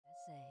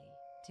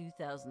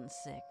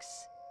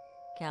2006.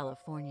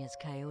 California's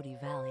Coyote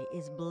Valley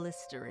is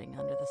blistering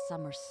under the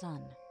summer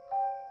sun.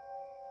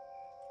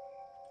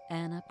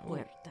 Ana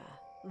Puerta,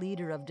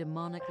 leader of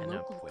demonic Ana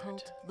local Puerta.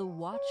 cult The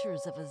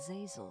Watchers of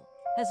Azazel,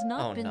 has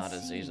not been not seen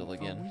Azazel for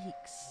again.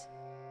 weeks.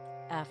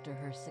 After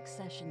her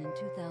succession in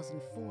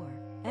 2004,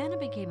 Anna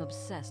became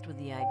obsessed with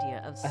the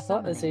idea of I thought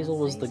summoning Azazel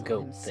was the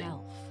goat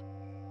himself.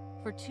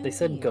 For 2 They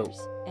said years, goat.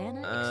 Anna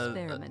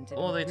experimented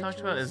well, with they talked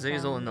about rituals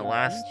Azazel in found the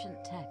last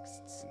ancient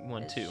texts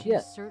one, as too. she Yeah,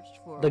 searched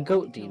for the a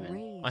goat way to demon.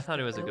 raise I thought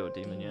the it was a goat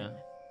demon, yeah.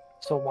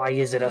 So why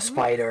is it a The group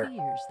spider?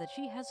 fears that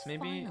she has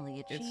Maybe finally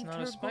achieved it's not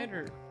her a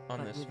spider goal, on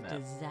but this with map.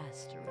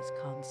 disastrous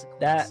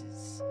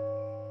consequences.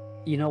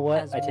 You know what?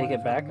 As I take one it of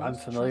her back. I'm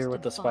most familiar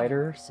with the trusted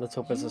spider. followers, Let's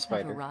hope it's a you have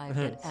spider. arrived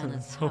at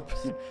Anna's Hope-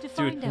 house to Dude,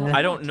 find out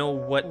I don't what know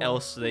what or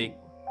else they who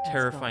has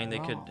terrifying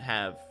gone they could wrong.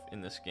 have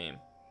in this game.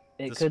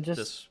 It The could the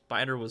just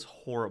spider was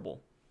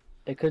horrible.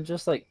 it could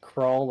just like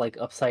crawl like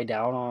upside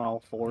down on all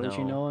fours,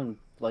 you No. know, and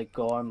like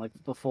go on like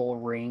the full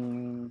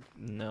ring.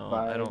 No,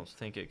 I don't Vibes.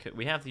 think it could.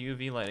 We have the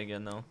UV light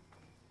again, though.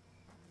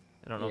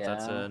 I don't know if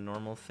that's Yeah. a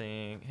normal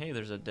thing. Hey,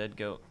 there's a dead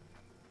goat.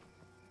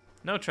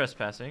 No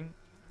trespassing.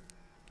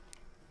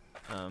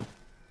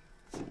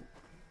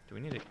 Do we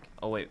need to...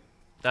 Oh, wait.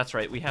 That's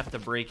right. We have to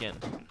break in.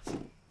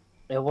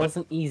 It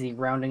wasn't easy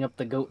rounding up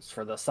the goats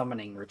for the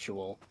summoning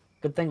ritual.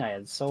 Good thing I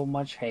had so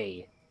much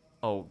hay.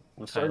 Oh,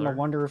 I'm starting to Tyler,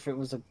 wonder if it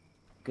was a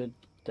good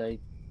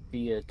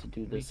idea to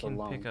do we this can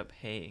alone. pick up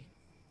hay.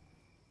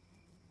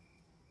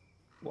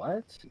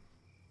 What?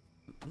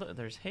 Look,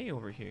 there's hay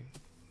over here.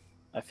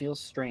 I feel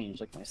strange,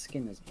 like my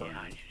skin is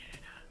burning.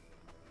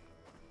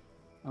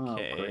 Oh,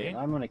 Okay. great.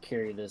 I'm gonna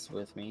carry this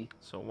with me.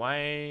 So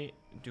why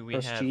do we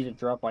Press have... G to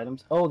drop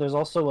items. Oh, there's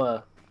also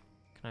a...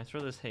 Can I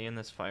throw this hay in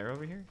this fire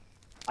over here?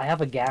 I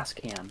have a gas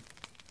can.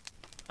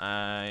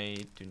 I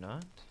do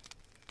not.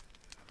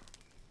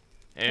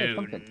 Hey, Oh,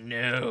 pumpkin.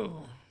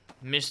 no.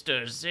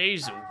 Mr.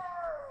 Zazel.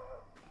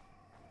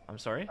 I'm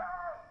sorry?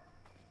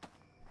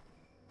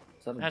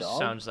 Is that a That dog?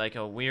 sounds like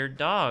a weird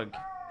dog.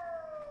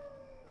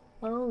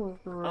 Oh,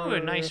 Oh, a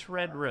nice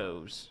red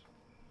rose.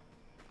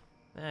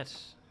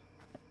 That's...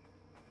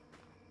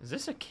 Is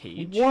this a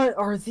cage? What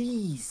are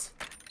these?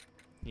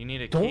 You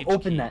need a Don't cage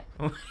open key. that.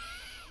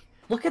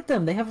 Look at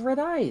them. They have red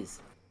eyes.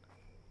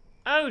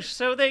 Oh,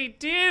 so they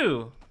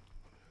do.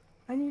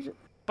 I need to...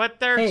 But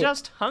they're Hey.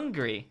 just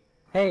hungry.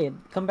 Hey,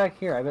 come back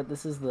here. I bet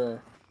this is the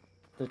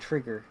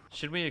trigger.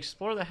 Should we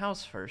explore the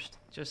house first?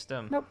 Just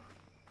Nope.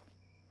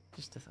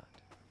 Just a thought.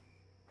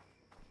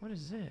 What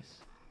is this?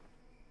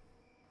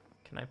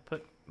 Can I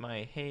put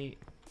my hay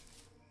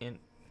in?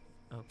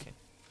 Okay.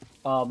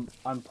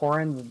 I'm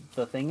pouring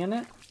the thing in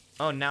it.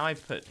 Oh, now I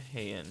put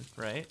hay in,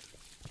 right?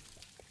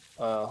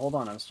 Hold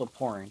on. I'm still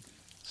pouring.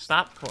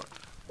 Stop pour.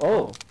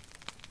 Oh.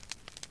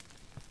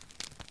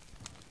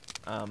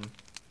 Oh.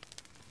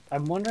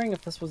 I'm wondering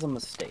if this was a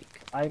mistake.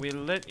 We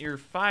lit your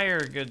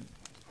fire, good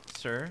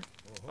sir.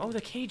 Oh,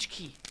 the cage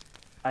key.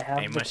 I have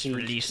I the must cage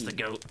release key. the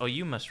goat. Oh,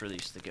 you must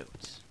release the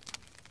goats.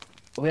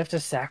 We have to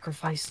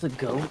sacrifice the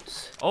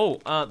goats? Oh,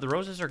 the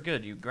roses are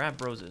good. You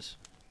grab roses.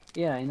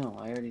 Yeah, I know.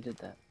 I already did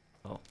that.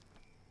 Oh.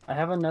 I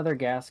have another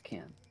gas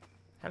can.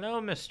 Hello,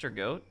 Mr.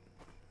 Goat.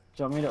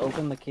 Do you want me to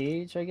open the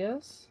cage, I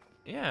guess?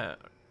 Yeah.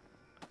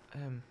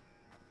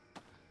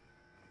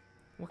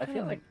 What I kind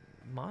feel of like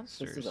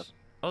monsters? a-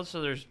 Oh,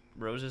 so there's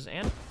roses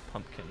and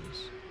pumpkins.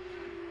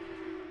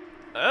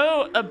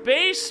 Oh, a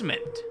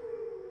basement.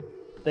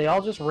 They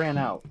all just ran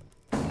out.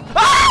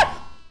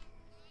 Ah!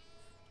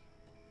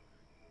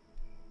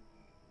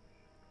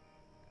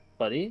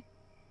 Buddy?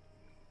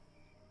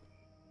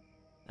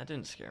 That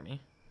didn't scare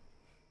me.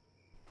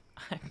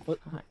 I'm What?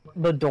 fine.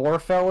 The door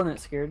fell and it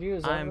scared you?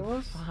 Is that I'm what it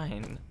was?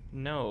 fine.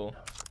 No.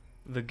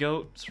 The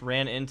goats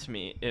ran into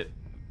me.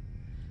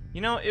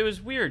 You know, it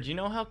was weird. You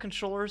know how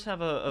controllers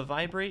have a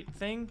vibrate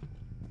thing?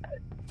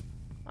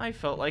 I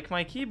felt like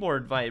my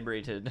keyboard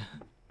vibrated,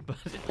 but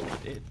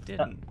it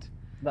didn't.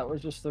 That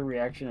was just the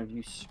reaction of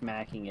you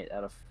smacking it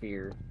out of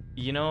fear.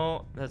 You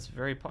know, that's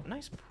very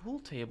nice pool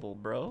table,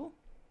 bro.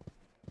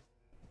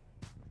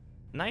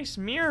 Nice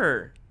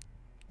mirror.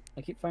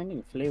 I keep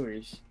finding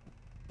flavors.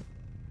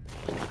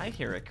 I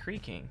hear a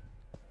creaking.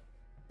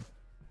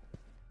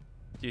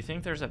 Do you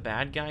think there's a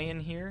bad guy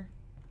in here?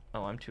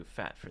 Oh, I'm too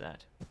fat for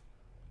that.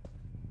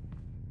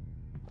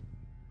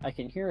 I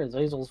can hear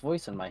Azazel's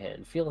voice in my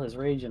head, feel his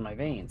rage in my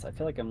veins. I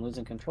feel like I'm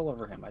losing control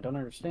over him. I don't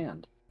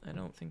understand. I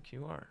don't think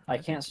you are. I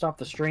can't stop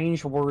the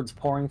strange words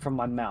pouring from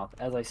my mouth.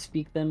 As I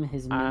speak them,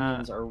 his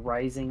minions are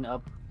rising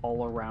up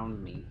all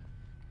around me.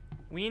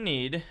 We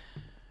need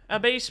a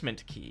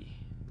basement key.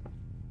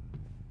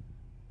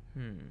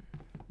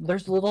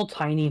 There's little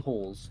tiny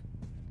holes.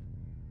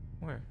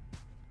 Where?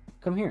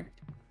 Come here.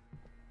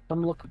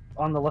 Come look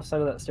on the left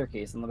side of that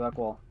staircase on the back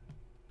wall.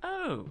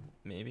 Oh,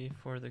 maybe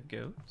for the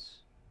goats?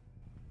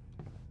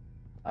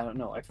 I don't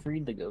know. I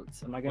freed the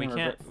goats. Am I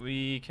gonna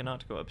We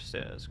cannot go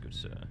upstairs, good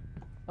sir.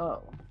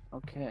 Oh,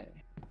 okay.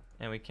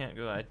 And we can't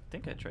go. I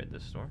think I tried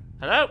this door.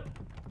 Hello?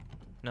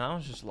 No, it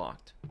was just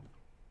locked.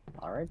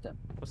 All right then.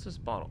 What's this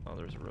bottle? Oh,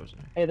 there's a rose in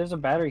there. Hey, there's a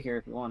battery here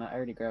if you want it. I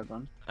already grabbed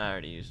one. I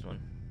already used one.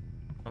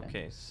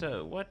 Okay,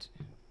 so what?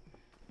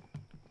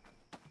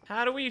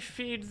 How do we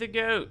feed the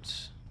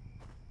goats?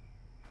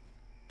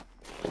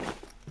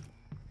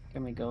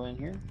 Can we go in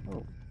here?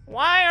 Oh,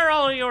 Why are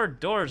all your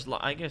doors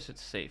locked? I guess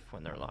it's safe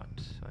when they're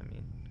locked. I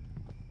mean,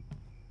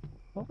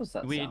 what was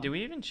that do sound?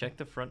 we even check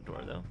the front door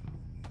though?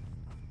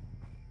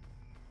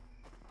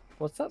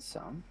 What's that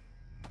sound?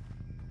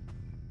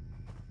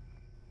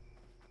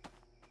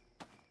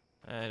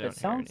 I don't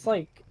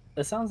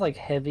It sounds like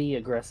heavy,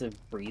 aggressive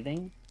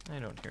breathing. I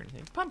don't hear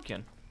anything.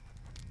 Pumpkin.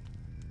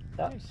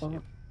 That Nice.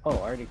 one. Oh,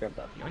 I already grabbed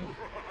that. Yoink.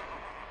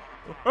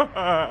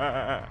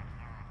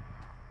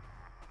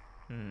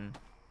 Hmm.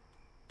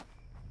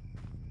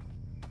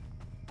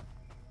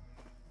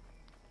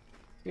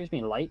 Excuse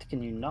me, light.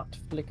 Can you not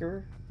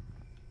flicker?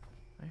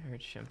 I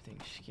heard something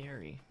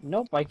scary.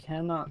 Nope, I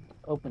cannot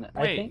open it.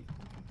 Wait. I think.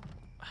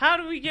 How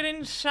do we get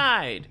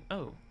inside?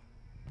 Oh.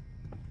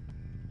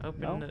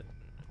 Open No. the.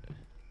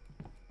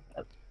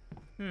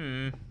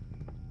 Hmm.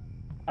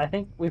 I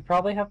think we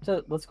probably have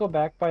to. Let's go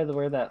back by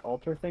where that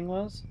altar thing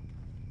was.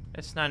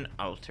 It's not an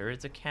altar.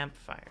 It's a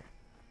campfire.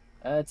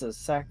 It's a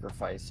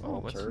sacrifice Oh,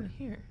 what's altar. in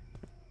here?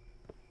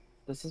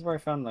 This is where I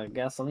found the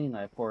gasoline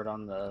I poured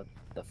on the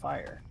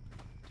fire.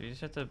 Do you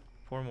just have to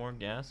pour more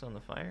gas on the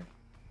fire?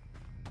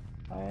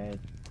 I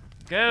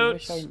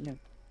Goats! wish I knew.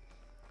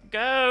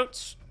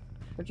 Goats!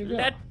 Where'd you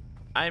go?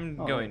 I'm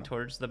Oh, going yeah.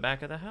 towards the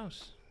back of the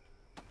house.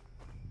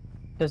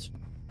 Because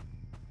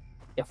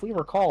if we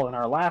recall in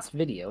our last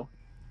video,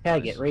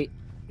 tag Yes. it right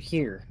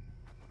here.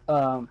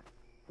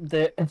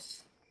 The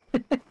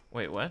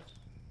Wait, what?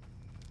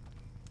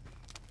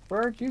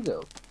 where'd you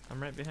go?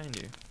 I'm right behind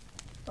you.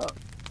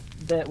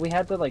 That we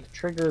had to like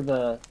trigger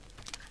the.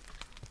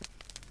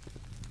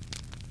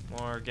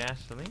 More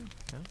gasoline?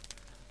 No.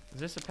 Is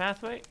this a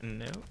pathway?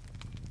 No.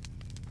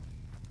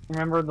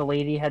 Remember the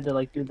lady had to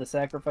like do the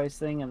sacrifice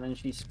thing, and then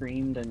she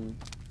screamed and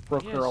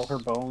broke her all her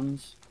Yes.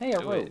 bones. Hey, a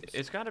rose.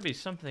 It's got to be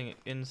something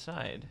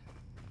inside.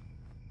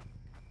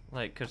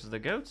 Like, because the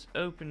goats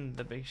opened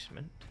the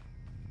basement.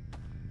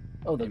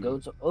 Oh, the maybe-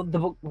 goats. Oh, the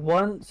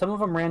one. Some of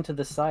them ran to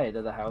the side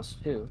of the house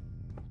too.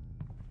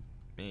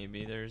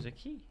 Maybe there's a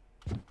key.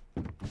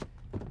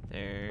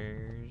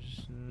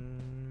 There's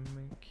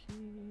a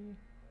key.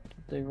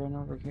 Did they run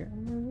over here?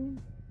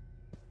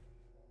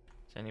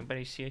 Does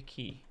anybody see a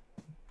key?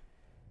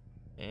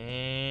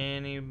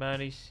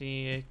 Anybody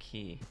see a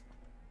key?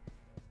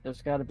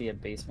 There's got to be a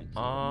basement key.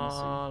 I'm missing.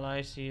 All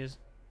I see is...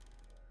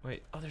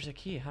 Wait, oh, there's a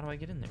key. How do I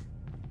get in there?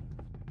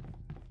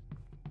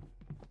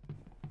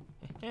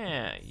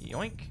 Yeah,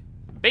 yoink.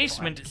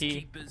 Basement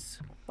key.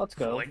 Let's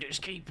go. Finders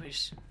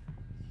keepers.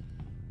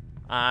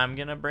 I'm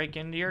gonna break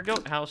into your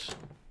goat house.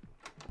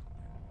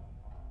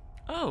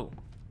 Oh,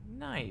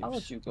 knives. I'll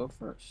let you go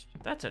first.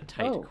 That's a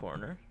tight Oh.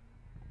 corner.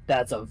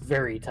 That's a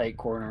very tight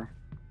corner.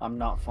 I'm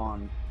not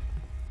fond.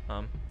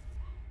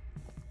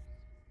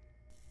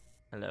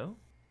 Hello?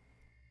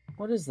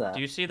 What is that?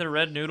 Do you see the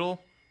red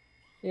noodle?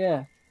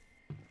 Yeah.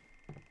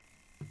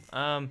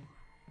 Oh,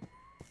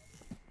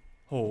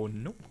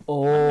 nope.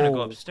 Oh. I'm gonna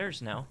go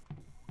upstairs now.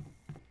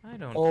 I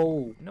don't...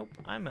 Oh. Nope,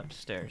 I'm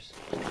upstairs.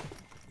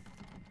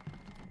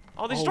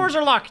 All these Oh. doors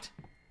are locked!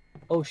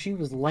 Oh, she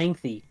was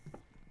lengthy.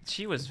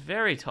 She was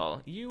very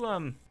tall.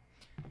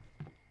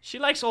 She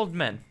likes old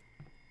men.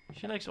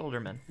 She likes older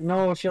men.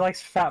 No, she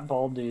likes fat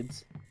bald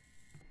dudes.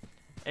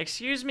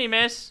 Excuse me,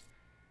 miss.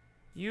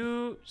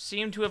 You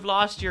seem to have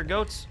lost your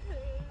goats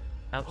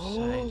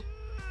outside.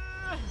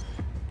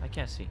 I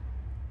can't see.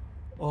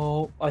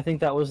 Oh, I think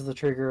that was the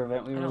trigger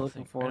event we I were don't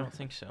looking think, for. I don't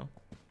think so.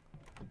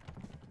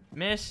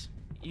 Miss,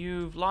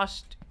 you've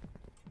lost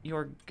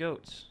your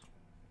goats.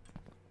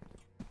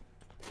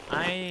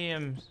 I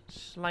am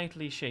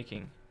slightly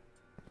shaking.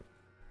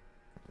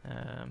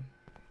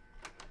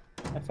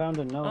 I found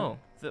a note.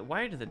 Oh,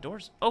 why do the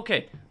doors...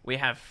 Okay, we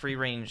have free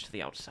range to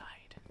the outside.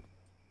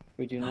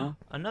 We do now.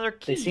 Another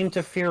key. They seem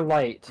to fear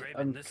light. Grabbing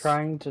I'm this.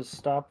 trying to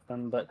stop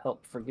them, but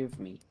help forgive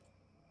me.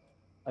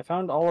 I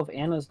found all of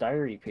Anna's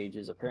diary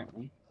pages,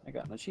 apparently. I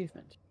got an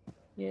achievement.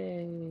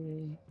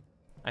 Yay.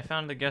 I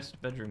found the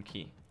guest bedroom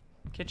key.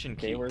 Kitchen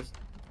key. Okay,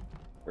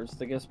 where's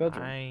the guest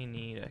bedroom? I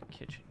need a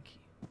kitchen key.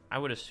 I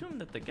would assume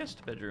that the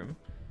guest bedroom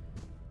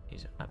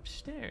is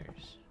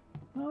upstairs.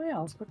 Oh yeah,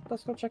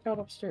 let's go check out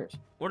upstairs.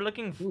 We're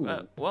looking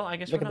Ooh. well, I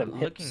guess Look we're at not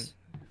them looking hips.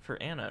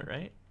 for Anna,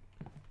 right?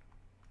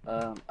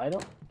 I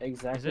don't Is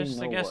exactly this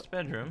know the guest what.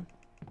 bedroom?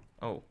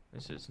 Oh,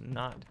 this is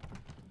not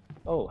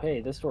Oh, hey,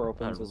 this door a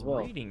opens as well.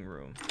 reading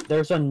room.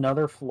 There's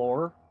another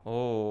floor.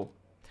 Oh.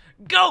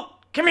 Goat!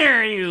 Come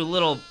here, you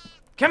little...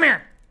 Come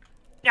here!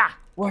 Yeah!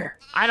 Where?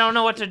 I don't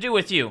know what to do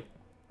with you.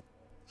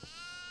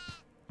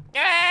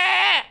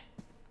 Ah!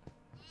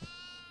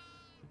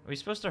 Are we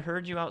supposed to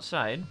herd you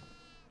outside?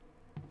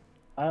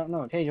 I don't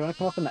know. Hey, do you want to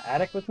come up in the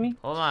attic with me?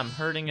 Hold on, I'm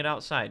herding it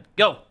outside.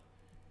 Go!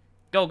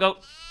 Go,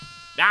 goat!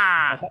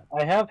 Ah!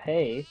 I have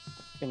hay.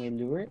 Can we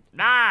lure it?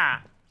 Nah!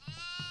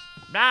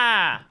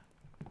 Nah!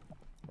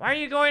 Why are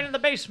you going to the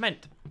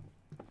basement?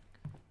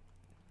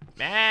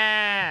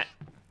 Bah!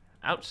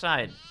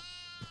 Outside.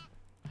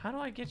 How do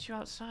I get you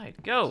outside?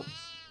 Go!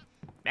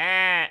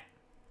 Bah!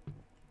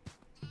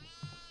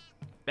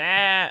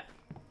 Bah!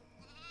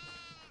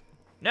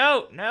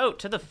 No, no,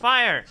 to the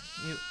fire!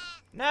 You...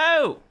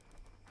 No!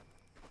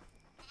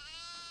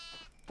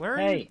 Where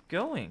are you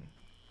going?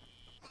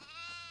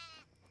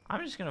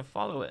 I'm just gonna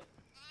follow it.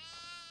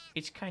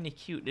 It's kind of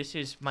cute. This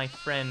is my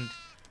friend,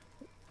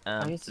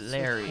 Why is it so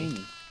Larry.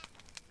 tiny?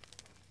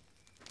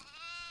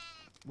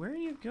 Where are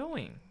you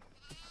going?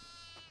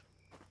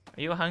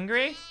 Are you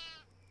hungry?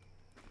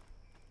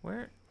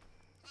 Where?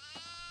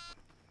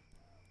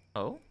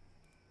 Oh?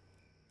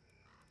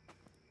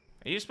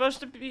 Are you supposed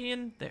to be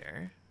in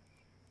there?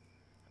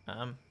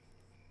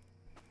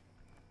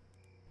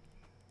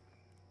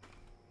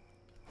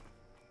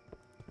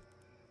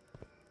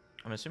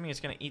 I'm assuming it's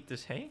gonna eat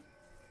this hay?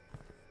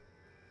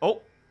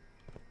 Oh!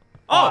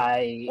 Oh!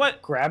 I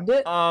what? grabbed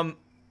it?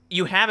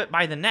 You have it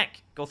by the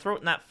neck. Go throw it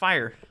in that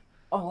fire.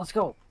 Oh, let's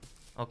go.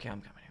 Okay,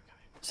 I'm coming.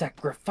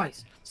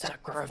 Sacrifice.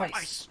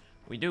 Sacrifice.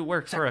 We do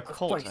work for a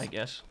cult, Sacrifice. I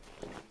guess.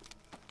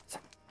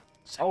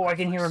 Oh, I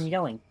can hear him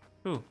yelling.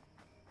 Who?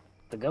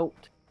 The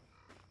goat.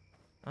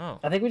 Oh.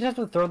 I think we just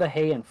have to throw the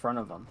hay in front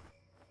of him.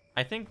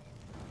 I think...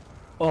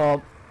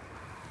 Oh,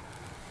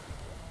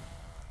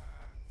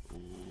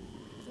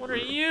 What are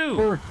you?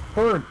 burn,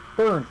 burn,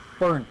 burn,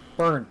 burn,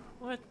 burn.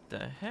 What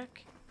the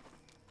heck?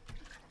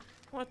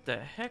 What the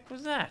heck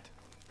was that?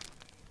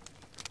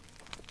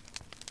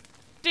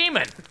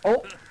 Demon!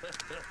 Oh,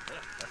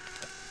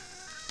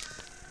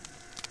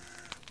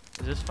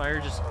 Is this fire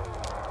just...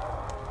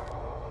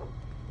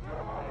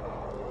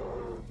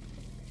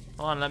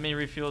 Hold on, let me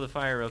refuel the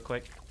fire real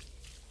quick.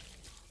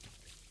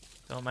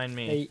 Don't mind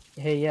me.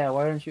 hey, yeah.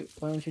 Why don't you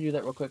do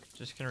that real quick?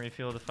 Just gonna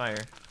refuel the fire.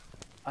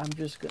 I'm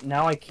just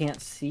now I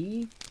can't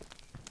see.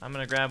 I'm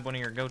gonna grab one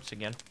of your goats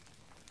again.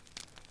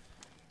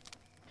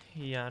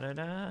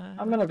 Yada-da.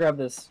 I'm gonna grab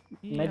this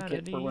med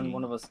kit for Yada-dee. when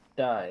one of us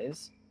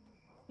dies.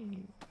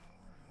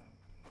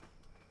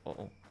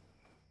 Uh-oh.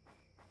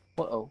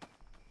 Uh-oh.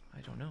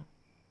 I don't know.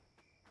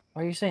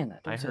 Why are you saying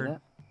that? Don't I say heard-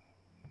 that.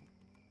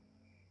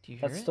 Do you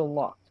hear That's it? still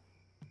locked.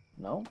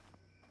 No?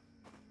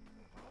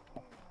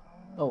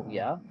 Oh,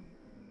 yeah?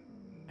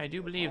 I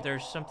do believe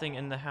there's something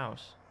in the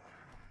house.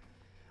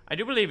 I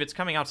do believe it's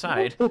coming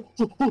outside.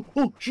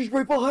 Oh, she's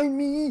right behind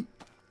me!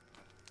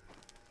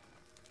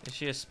 Is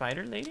she a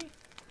spider lady?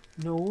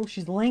 No,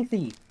 she's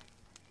lengthy.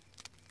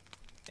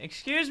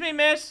 Excuse me,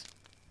 miss.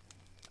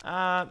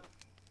 Oh.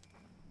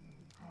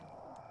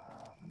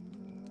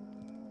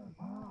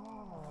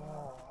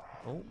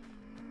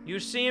 You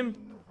seem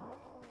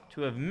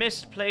to have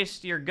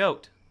misplaced your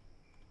goat.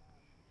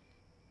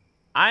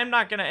 I'm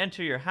not gonna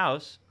enter your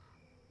house,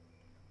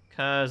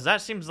 'cause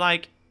that seems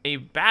like a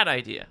bad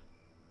idea.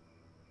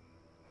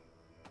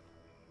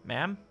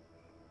 Ma'am?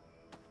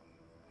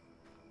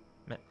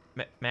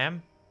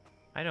 Ma'am?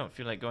 I don't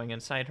feel like going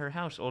inside her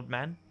house, old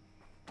man.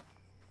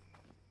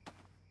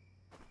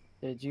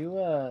 Did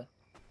you,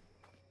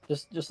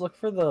 just look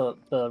for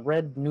the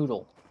red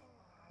noodle.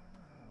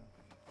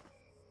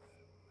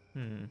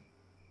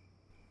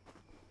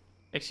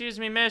 Excuse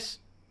me, miss.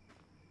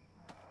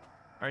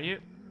 Are you...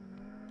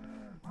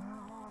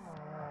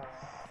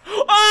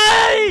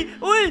 Hey!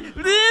 Wait,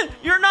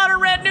 you're not a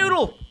red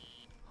noodle!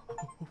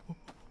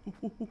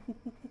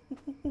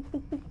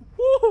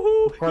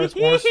 Of course,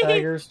 more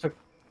staggers to...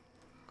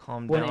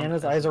 Calm When down.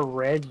 Anna's eyes are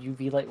red,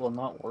 UV light will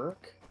not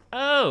work.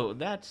 Oh,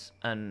 that's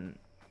not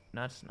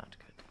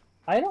good.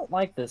 I don't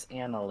like this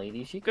Anna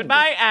lady. She can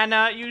Goodbye,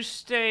 Anna. You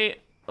stay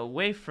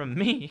away from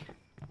me.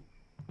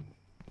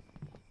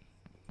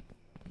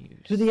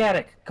 To the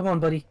attic. Come on,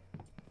 buddy.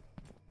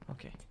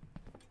 Okay.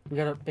 We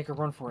gotta make a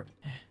run for it.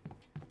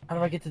 How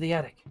do I get to the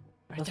attic?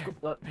 Right Let's there.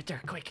 go. Right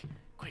there. Quick.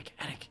 Quick,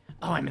 attic.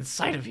 Oh, I'm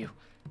inside of you.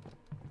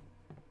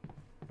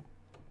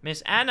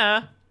 Miss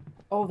Anna.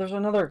 Oh, there's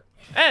another.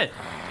 Hey.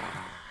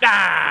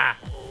 Ah!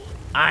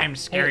 I'm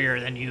scarier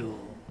than you.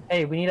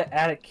 Hey, we need an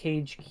attic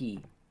cage key.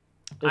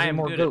 There's I am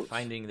more good goats. at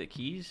finding the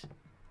keys.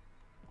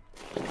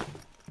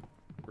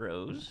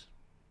 Rose.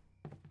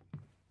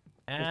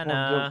 There's more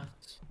Anna.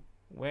 goats.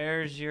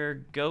 Where's your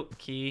goat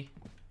key?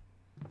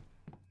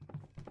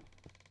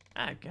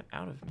 Ah, get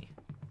out of me.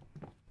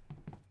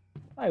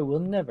 I will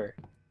never.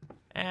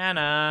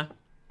 Anna.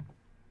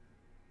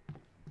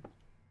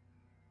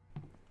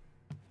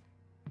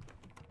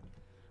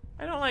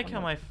 I don't like how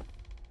my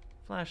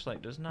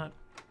flashlight does not...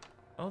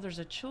 Oh, there's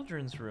a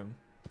children's room.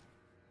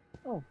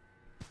 Oh.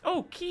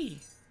 Oh, key.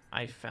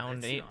 I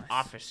found That's a nice.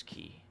 office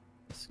key.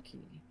 This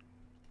key.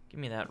 Give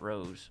me that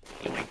rose.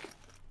 Yoink.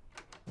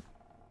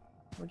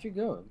 Where'd you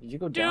go? Did you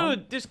go down?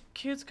 Dude, this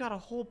kid's got a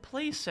whole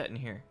play set in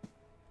here.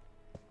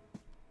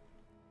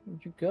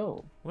 Where'd you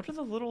go? What are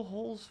the little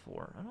holes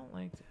for? I don't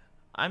like that.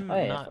 I'm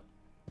Hey, not...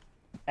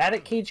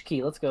 Attic cage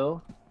key. Let's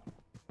go.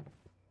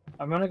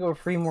 I'm gonna go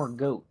free more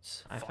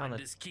goats. I found the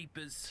Finders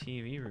keepers.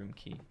 TV room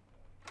key.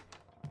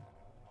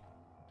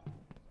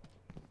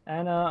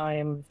 Anna, I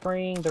am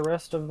freeing the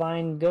rest of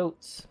thine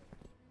goats.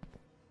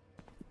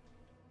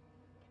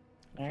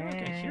 I feel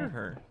like I hear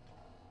her.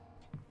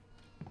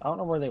 I don't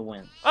know where they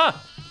went. Oh!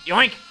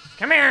 Yoink!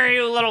 Come here,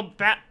 you little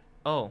bat!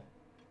 Oh.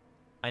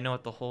 I know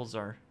what the holes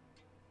are.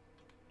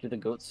 Do the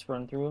goats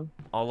run through them?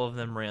 All of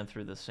them ran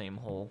through the same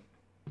hole.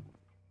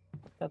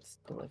 That's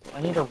delightful.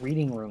 I need a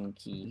reading room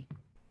key.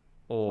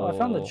 Oh. Oh, I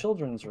found the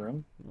children's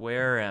room.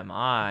 Where am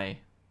I?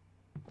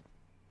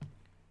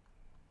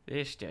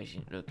 This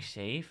doesn't look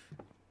safe.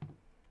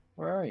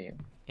 Where are you?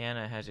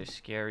 Anna has a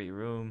scary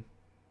room.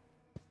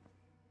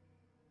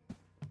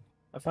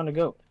 I found a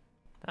goat.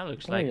 That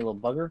looks Come here, like... you little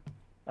bugger.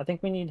 I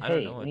think we need I hay.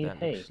 don't know We what need that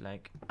hay. looks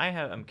like.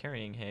 I'm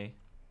carrying hay.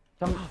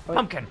 Come, wait,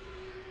 Pumpkin!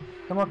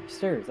 come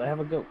upstairs. I have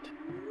a goat.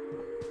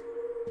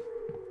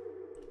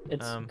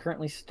 It's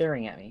currently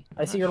staring at me.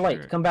 I see your not light.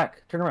 sure. Come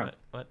back. Turn around.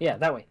 What? Yeah,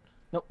 that way.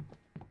 Nope.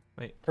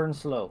 Wait. Turn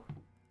slow.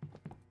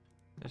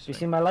 This Do you way.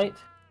 see my light?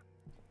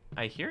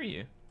 I hear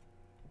you.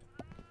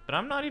 But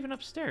I'm not even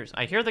upstairs.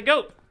 I hear the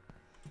goat!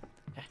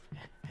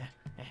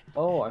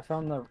 Oh, I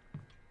found the...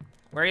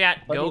 Where you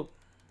at, Buddy- goat?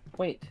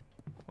 Wait.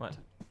 What?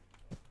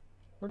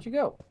 Where'd you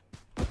go?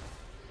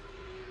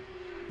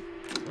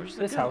 Where's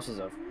the This goat? house is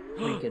a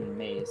freaking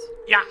maze.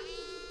 Yeah!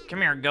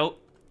 Come here, goat.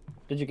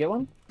 Did you get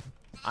one?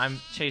 I'm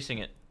chasing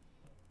it.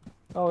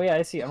 Oh, yeah,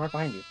 I see. I'm right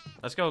behind you.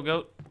 Let's go,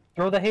 goat.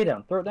 Throw the hay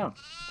down. Throw it down.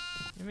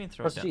 What do you mean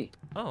throw Press it down? G.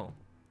 Oh.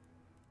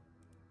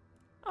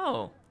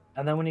 Oh.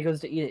 And then when he goes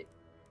to eat it,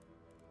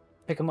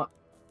 pick him up.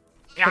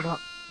 Yeah. Pick him up.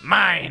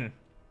 Mine!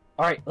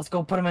 All right, let's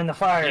go put him in the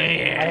fire.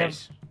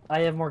 Yes! I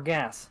have more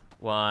gas.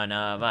 One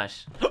of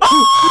us.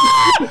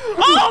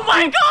 Oh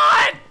my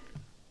god!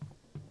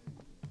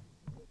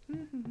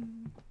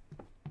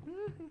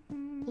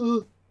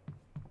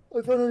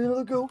 I found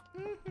another goat.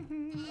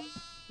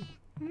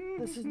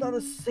 This is not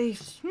a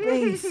safe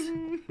space.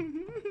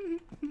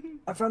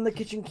 I found the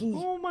kitchen key.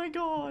 Oh my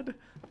god.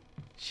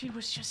 She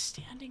was just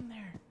standing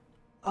there.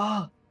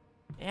 Ah.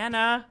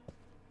 Anna.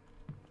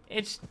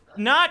 It's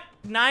not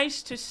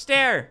nice to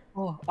stare.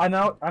 Oh, I'm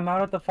out. I'm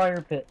out at the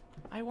fire pit.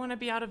 I want to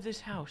be out of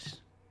this house.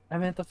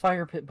 I'm at the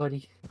fire pit,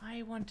 buddy.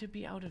 I want to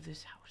be out of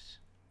this house.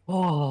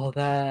 Oh,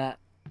 that.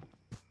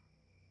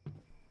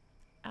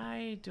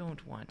 I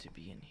don't want to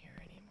be in here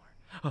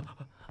anymore.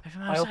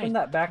 I'm outside. I opened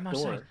that back I'm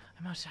outside. door.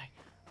 I'm outside.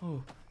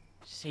 Oh,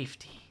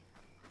 safety.